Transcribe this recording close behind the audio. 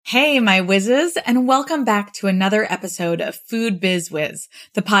Hey, my whizzes, and welcome back to another episode of Food Biz Wiz,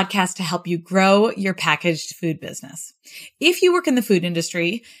 the podcast to help you grow your packaged food business. If you work in the food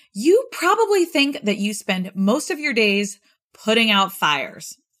industry, you probably think that you spend most of your days putting out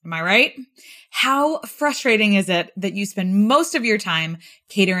fires. Am I right? How frustrating is it that you spend most of your time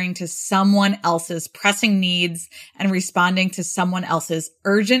catering to someone else's pressing needs and responding to someone else's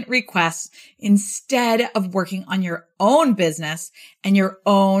urgent requests instead of working on your own business and your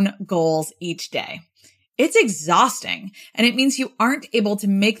own goals each day? It's exhausting, and it means you aren't able to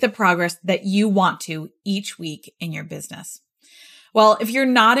make the progress that you want to each week in your business. Well, if you're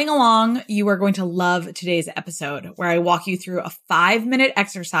nodding along, you are going to love today's episode where I walk you through a 5-minute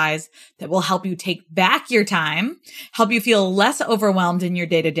exercise that will help you take back your time, help you feel less overwhelmed in your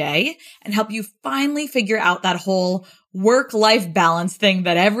day-to-day, and help you finally figure out that whole work-life balance thing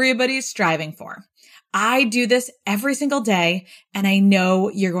that everybody's striving for. I do this every single day, and I know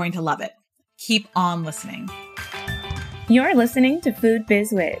you're going to love it. Keep on listening. You're listening to Food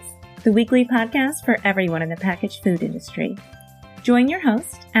Biz Wiz, the weekly podcast for everyone in the packaged food industry. Join your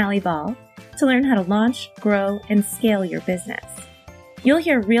host, Allie Ball, to learn how to launch, grow, and scale your business. You'll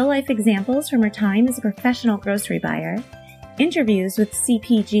hear real-life examples from her time as a professional grocery buyer, interviews with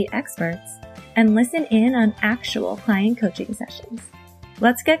CPG experts, and listen in on actual client coaching sessions.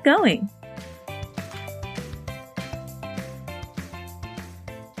 Let's get going.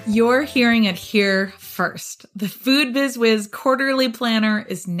 You're hearing it here first. The Food Biz Wiz quarterly planner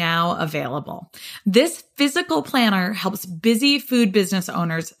is now available. This physical planner helps busy food business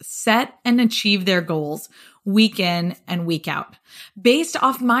owners set and achieve their goals week in and week out. Based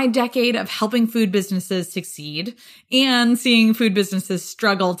off my decade of helping food businesses succeed and seeing food businesses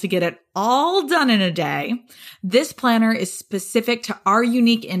struggle to get it all done in a day, this planner is specific to our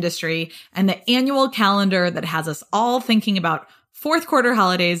unique industry and the annual calendar that has us all thinking about fourth quarter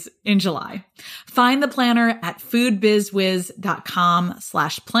holidays in July. Find the planner at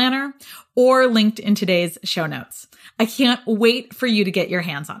foodbizwiz.com/planner or linked in today's show notes. I can't wait for you to get your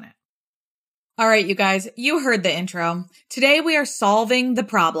hands on it. All right, you guys, you heard the intro. Today we are solving the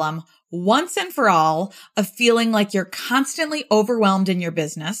problem once and for all of feeling like you're constantly overwhelmed in your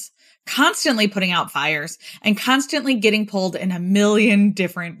business, constantly putting out fires, and constantly getting pulled in a million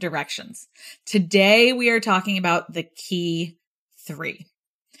different directions. Today we are talking about the key 3.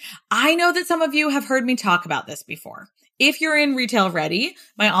 I know that some of you have heard me talk about this before. If you're in Retail Ready,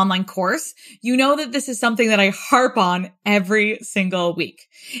 my online course, you know that this is something that I harp on every single week.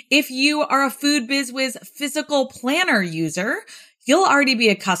 If you are a Food Biz Wiz physical planner user, you'll already be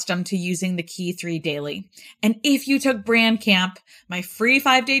accustomed to using the key 3 daily. And if you took Brand Camp, my free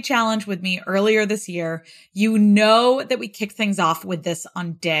 5-day challenge with me earlier this year, you know that we kick things off with this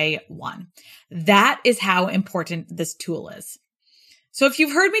on day 1. That is how important this tool is. So if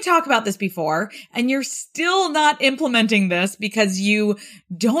you've heard me talk about this before and you're still not implementing this because you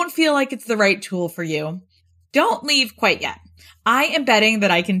don't feel like it's the right tool for you, don't leave quite yet. I am betting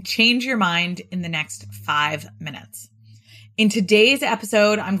that I can change your mind in the next 5 minutes. In today's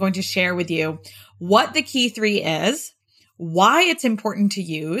episode, I'm going to share with you what the key 3 is, why it's important to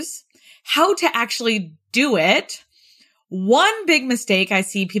use, how to actually do it, one big mistake I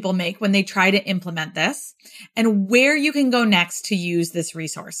see people make when they try to implement this, and where you can go next to use this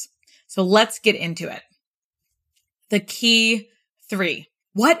resource. So let's get into it. The key 3.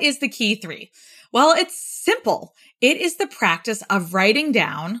 What is the key 3? Well, it's simple. It is the practice of writing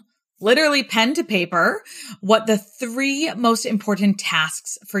down, literally pen to paper, what the 3 most important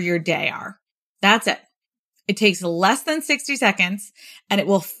tasks for your day are. That's it. It takes less than 60 seconds, and it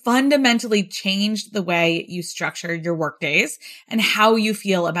will fundamentally change the way you structure your workdays and how you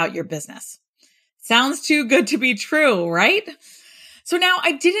feel about your business. Sounds too good to be true, right? So now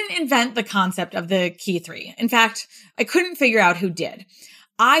I didn't invent the concept of the key 3. In fact, I couldn't figure out who did.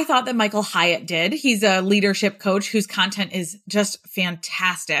 I thought that Michael Hyatt did. He's a leadership coach whose content is just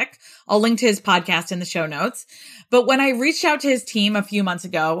fantastic. I'll link to his podcast in the show notes. But when I reached out to his team a few months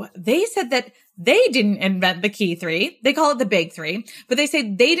ago, they said that they didn't invent the key 3. They call it the big 3, but they say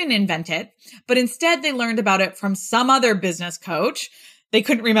they didn't invent it. But instead they learned about it from some other business coach. They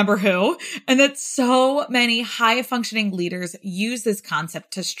couldn't remember who. And that so many high functioning leaders use this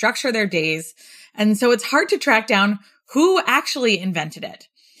concept to structure their days. And so it's hard to track down who actually invented it.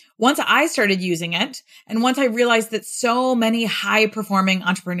 Once I started using it, and once I realized that so many high performing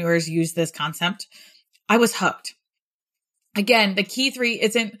entrepreneurs use this concept, I was hooked. Again, the key 3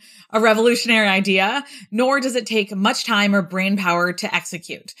 isn't a revolutionary idea, nor does it take much time or brain power to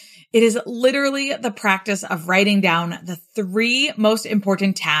execute. It is literally the practice of writing down the 3 most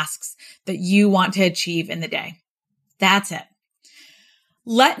important tasks that you want to achieve in the day. That's it.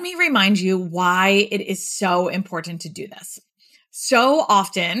 Let me remind you why it is so important to do this. So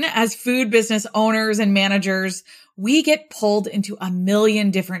often, as food business owners and managers, we get pulled into a million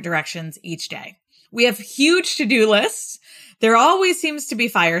different directions each day. We have huge to-do lists. There always seems to be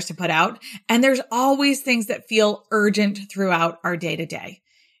fires to put out, and there's always things that feel urgent throughout our day-to-day.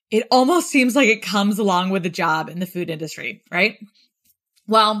 It almost seems like it comes along with the job in the food industry, right?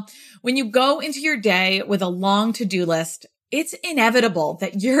 Well, when you go into your day with a long to-do list, it's inevitable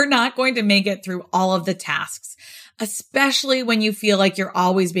that you're not going to make it through all of the tasks, especially when you feel like you're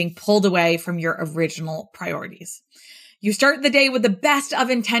always being pulled away from your original priorities. You start the day with the best of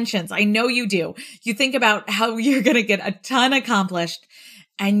intentions. I know you do. You think about how you're going to get a ton accomplished.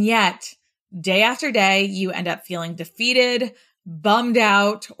 And yet, day after day, you end up feeling defeated, bummed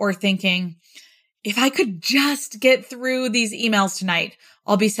out, or thinking, if I could just get through these emails tonight,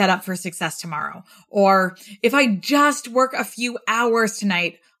 I'll be set up for success tomorrow. Or if I just work a few hours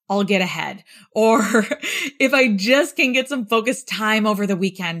tonight, I'll get ahead. Or if I just can get some focused time over the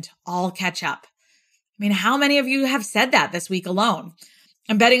weekend, I'll catch up. I mean, how many of you have said that this week alone?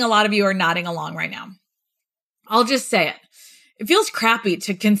 I'm betting a lot of you are nodding along right now. I'll just say it. It feels crappy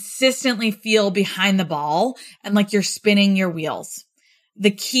to consistently feel behind the ball and like you're spinning your wheels.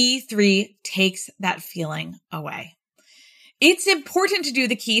 The Key 3 takes that feeling away. It's important to do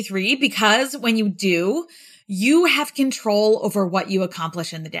the Key 3 because when you do, you have control over what you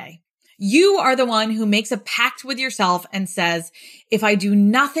accomplish in the day. You are the one who makes a pact with yourself and says, if I do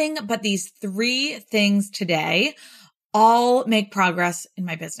nothing but these 3 things today, I'll make progress in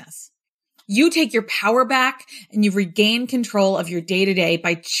my business. You take your power back and you regain control of your day-to-day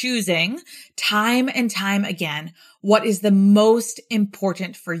by choosing time and time again what is the most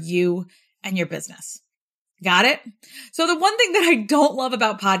important for you and your business. Got it? So the one thing that I don't love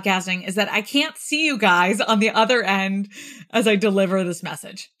about podcasting is that I can't see you guys on the other end as I deliver this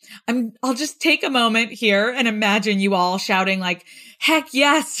message. I'll just take a moment here and imagine you all shouting like, heck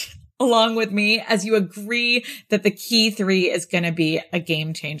yes, along with me as you agree that the Key 3 is going to be a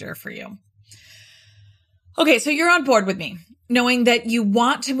game changer for you. Okay, so you're on board with me, knowing that you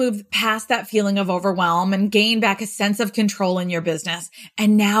want to move past that feeling of overwhelm and gain back a sense of control in your business.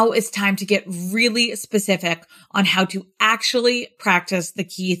 And now it's time to get really specific on how to actually practice the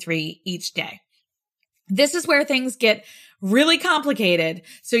Key 3 each day. This is where things get really complicated,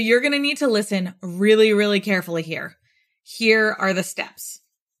 so you're going to need to listen really, really carefully here. Here are the steps.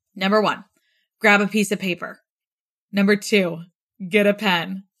 Number 1, grab a piece of paper. Number 2, get a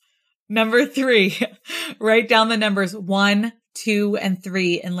pen. Number 3, write down the numbers 1, 2, and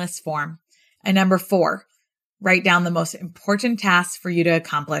 3 in list form. And number 4, write down the most important tasks for you to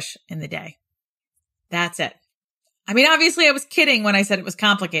accomplish in the day. That's it. I mean, obviously I was kidding when I said it was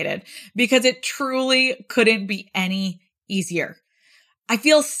complicated because it truly couldn't be any easier. I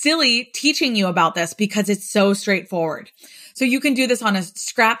feel silly teaching you about this because it's so straightforward. So you can do this on a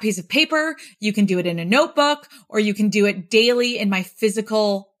scrap piece of paper, you can do it in a notebook, or you can do it daily in my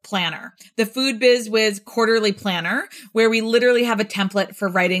physical planner, the Food Biz Wiz quarterly planner, where we literally have a template for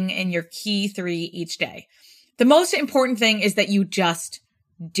writing in your Key 3 each day. The most important thing is that you just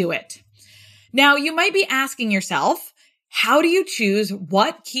do it. Now, you might be asking yourself, how do you choose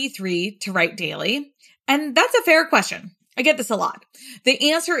what Key 3 to write daily? And that's a fair question. I get this a lot.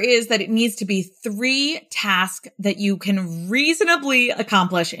 The answer is that it needs to be 3 tasks that you can reasonably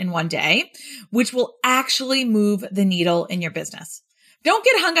accomplish in one day, which will actually move the needle in your business. Don't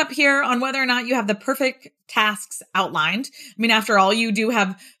get hung up here on whether or not you have the perfect tasks outlined. I mean, after all, you do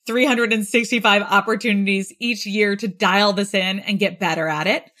have 365 opportunities each year to dial this in and get better at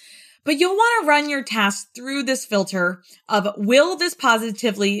it. But you'll want to run your tasks through this filter of, will this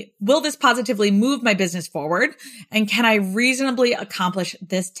positively move my business forward? And can I reasonably accomplish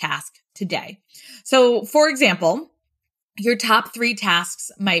this task today? So, for example, your top 3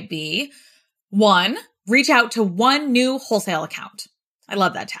 tasks might be 1, reach out to 1 new wholesale account. I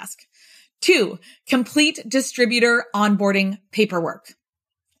love that task. 2, complete distributor onboarding paperwork.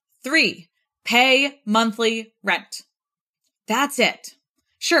 3, pay monthly rent. That's it.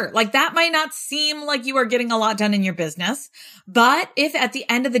 Sure, like that might not seem like you are getting a lot done in your business, but if at the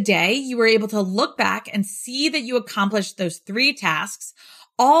end of the day, you were able to look back and see that you accomplished those 3 tasks,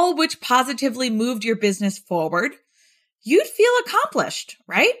 all which positively moved your business forward, you'd feel accomplished,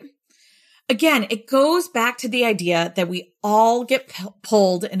 right? Again, it goes back to the idea that we all get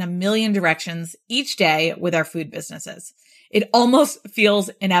pulled in a million directions each day with our food businesses. It almost feels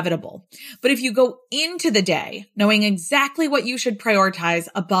inevitable. But if you go into the day knowing exactly what you should prioritize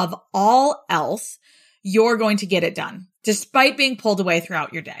above all else, you're going to get it done. despite being pulled away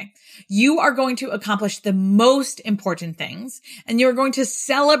throughout your day. You are going to accomplish the most important things, and you're going to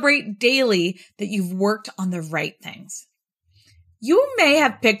celebrate daily that you've worked on the right things. You may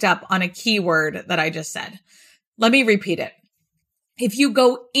have picked up on a key word that I just said. Let me repeat it. If you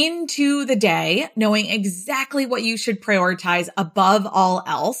go into the day knowing exactly what you should prioritize above all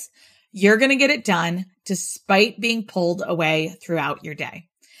else, you're going to get it done despite being pulled away throughout your day.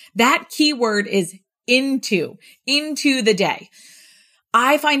 That key word is into the day.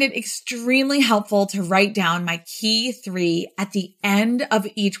 I find it extremely helpful to write down my key 3 at the end of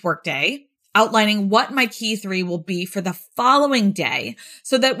each workday, outlining what my key 3 will be for the following day,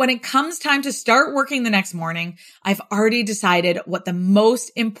 so that when it comes time to start working the next morning, I've already decided what the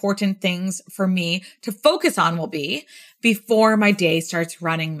most important things for me to focus on will be before my day starts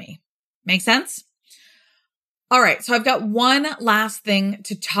running me. Make sense? All right, so I've got one last thing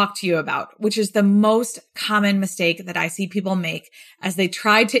to talk to you about, which is the most common mistake that I see people make as they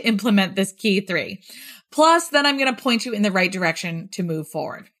try to implement this key 3. Plus, then I'm going to point you in the right direction to move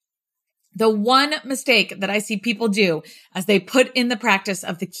forward. The one mistake that I see people do as they put in the practice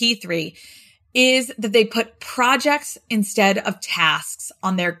of the key 3 is that they put projects instead of tasks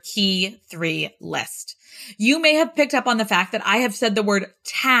on their key 3 list. You may have picked up on the fact that I have said the word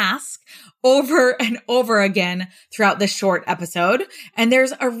task over and over again throughout this short episode, and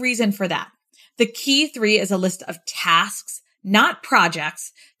there's a reason for that. The key 3 is a list of tasks, not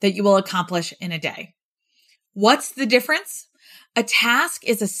projects, that you will accomplish in a day. What's the difference? A task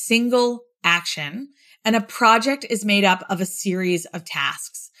is a single action, and a project is made up of a series of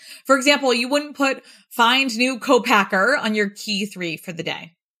tasks. For example, you wouldn't put find new co-packer on your key 3 for the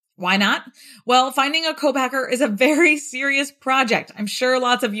day. Why not? Well, finding a co-packer is a very serious project. I'm sure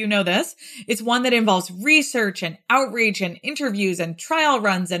lots of you know this. It's one that involves research and outreach and interviews and trial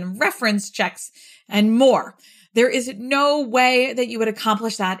runs and reference checks and more. There is no way that you would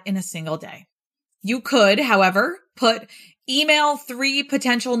accomplish that in a single day. You could, however, put email 3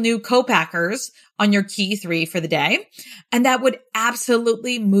 potential new co-packers on your key 3 for the day, and that would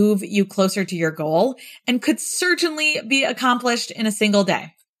absolutely move you closer to your goal and could certainly be accomplished in a single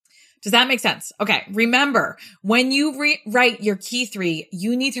day. Does that make sense? Okay. Remember, when you write your key 3,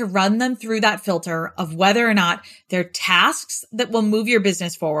 you need to run them through that filter of whether or not they're tasks that will move your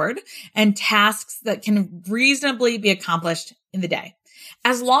business forward and tasks that can reasonably be accomplished in the day.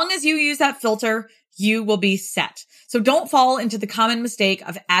 As long as you use that filter, you will be set. So don't fall into the common mistake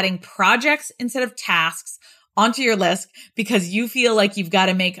of adding projects instead of tasks onto your list because you feel like you've got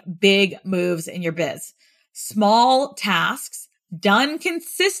to make big moves in your biz. Small tasks done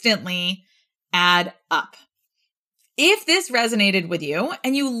consistently add up. If this resonated with you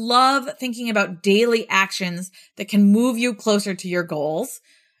and you love thinking about daily actions that can move you closer to your goals,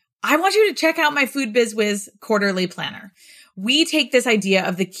 I want you to check out my Food Biz Wiz quarterly planner. We take this idea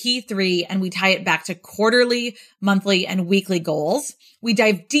of the key 3 and we tie it back to quarterly, monthly, and weekly goals. We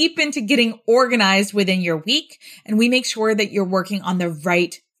dive deep into getting organized within your week, and we make sure that you're working on the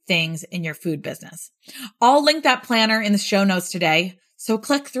right things in your food business. I'll link that planner in the show notes today, so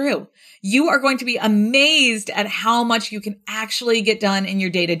click through. You are going to be amazed at how much you can actually get done in your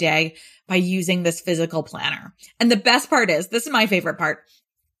day-to-day by using this physical planner. And the best part is, this is my favorite part,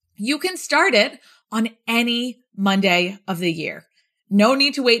 you can start it on any Monday of the year. No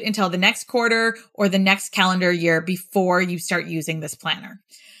need to wait until the next quarter or the next calendar year before you start using this planner.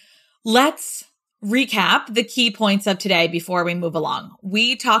 Let's recap the key points of today before we move along.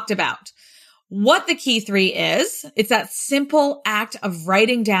 We talked about what the key 3 is. It's that simple act of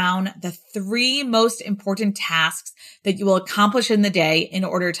writing down the 3 most important tasks that you will accomplish in the day in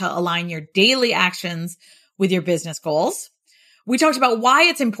order to align your daily actions with your business goals. We talked about why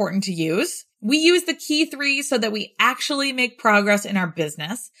it's important to use. We use the key 3 so that we actually make progress in our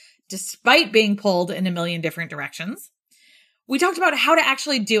business, despite being pulled in a million different directions. We talked about how to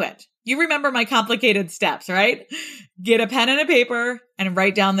actually do it. You remember my complicated steps, right? Get a pen and a paper and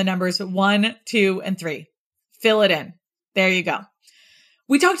write down the numbers 1, 2, and 3. Fill it in. There you go.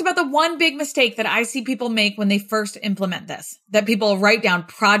 We talked about the one big mistake that I see people make when they first implement this, that people write down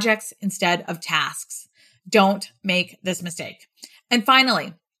projects instead of tasks. Don't make this mistake. And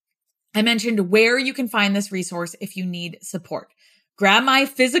finally, I mentioned where you can find this resource if you need support. Grab my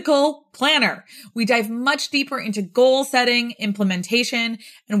physical planner. We dive much deeper into goal setting, implementation,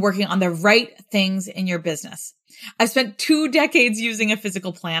 and working on the right things in your business. I've spent 2 decades using a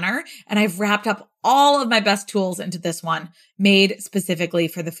physical planner, and I've wrapped up all of my best tools into this one, made specifically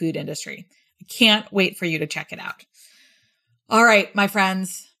for the food industry. I can't wait for you to check it out. All right, my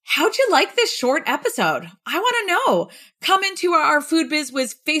friends. how'd you like this short episode? I want to know. Come into our Food Biz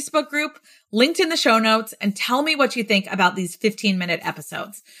Wiz Facebook group, linked in the show notes, and tell me what you think about these 15-minute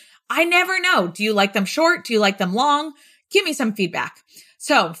episodes. I never know. Do you like them short? Do you like them long? Give me some feedback.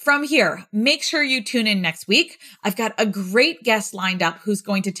 So from here, make sure you tune in next week. I've got a great guest lined up who's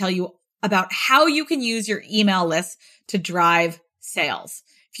going to tell you about how you can use your email list to drive sales.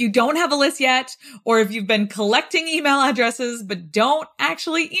 If you don't have a list yet, or if you've been collecting email addresses but don't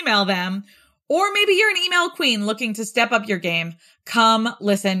actually email them, or maybe you're an email queen looking to step up your game, come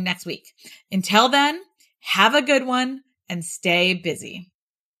listen next week. Until then, have a good one and stay busy.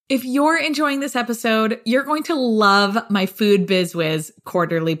 If you're enjoying this episode, you're going to love my Food Biz Wiz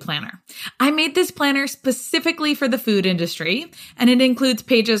quarterly planner. I made this planner specifically for the food industry, and it includes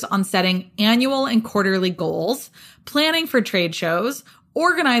pages on setting annual and quarterly goals, planning for trade shows,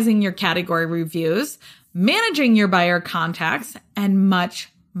 organizing your category reviews, managing your buyer contacts, and much,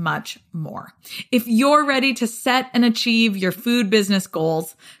 much more. If you're ready to set and achieve your food business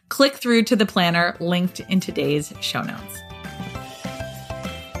goals, click through to the planner linked in today's show notes.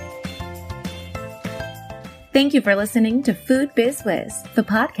 Thank you for listening to Food Biz Wiz, the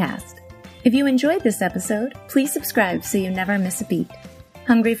podcast. If you enjoyed this episode, please subscribe so you never miss a beat.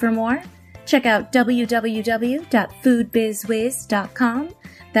 Hungry for more? Check out www.foodbizwiz.com.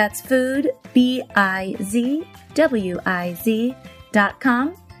 That's food, BIZWIZ.com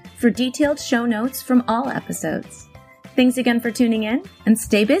for detailed show notes from all episodes. Thanks again for tuning in and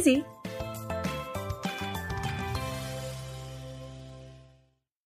stay busy.